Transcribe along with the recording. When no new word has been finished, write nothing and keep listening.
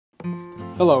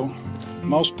Hello.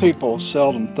 Most people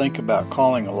seldom think about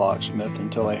calling a locksmith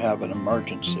until they have an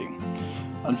emergency.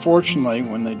 Unfortunately,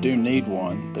 when they do need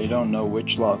one, they don't know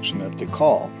which locksmith to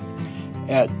call.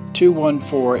 At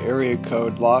 214 Area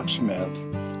Code Locksmith,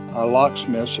 our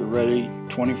locksmiths are ready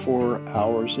 24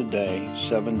 hours a day,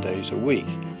 7 days a week.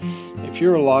 If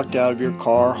you're locked out of your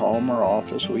car, home, or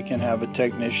office, we can have a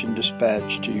technician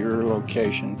dispatched to your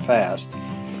location fast.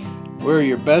 We're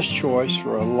your best choice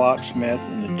for a locksmith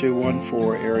in the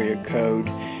 214 area code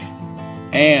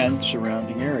and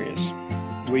surrounding areas.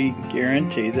 We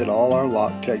guarantee that all our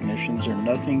lock technicians are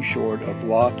nothing short of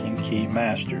lock and key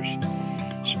masters,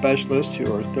 specialists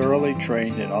who are thoroughly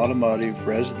trained in automotive,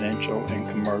 residential, and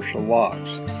commercial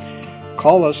locks.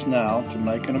 Call us now to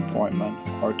make an appointment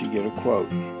or to get a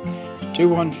quote.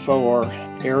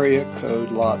 214 Area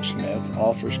Code Locksmith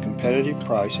offers competitive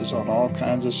prices on all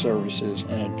kinds of services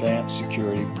and advanced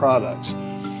security products.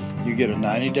 You get a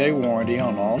 90-day warranty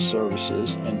on all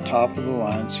services and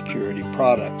top-of-the-line security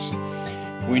products.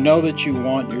 We know that you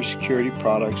want your security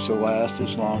products to last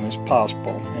as long as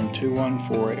possible, and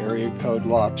 214 Area Code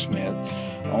Locksmith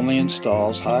only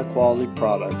installs high-quality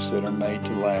products that are made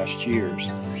to last years.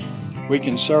 We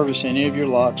can service any of your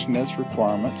locksmith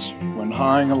requirements. When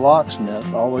hiring a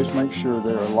locksmith, always make sure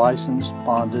they are licensed,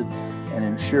 bonded, and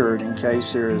insured in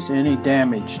case there is any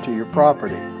damage to your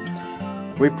property.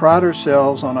 We pride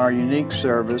ourselves on our unique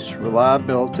service,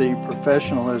 reliability,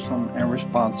 professionalism, and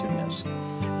responsiveness.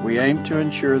 We aim to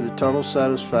ensure the total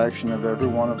satisfaction of every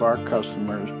one of our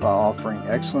customers by offering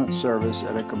excellent service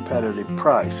at a competitive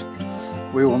price.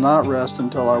 We will not rest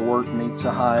until our work meets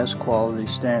the highest quality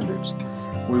standards.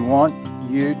 We want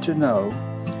you to know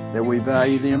that we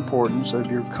value the importance of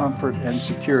your comfort and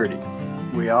security.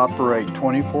 We operate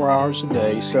 24 hours a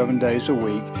day, 7 days a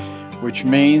week, which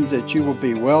means that you will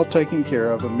be well taken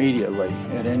care of immediately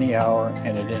at any hour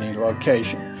and at any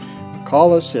location.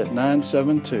 Call us at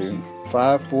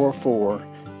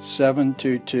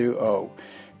 972-544-7220.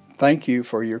 Thank you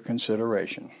for your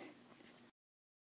consideration.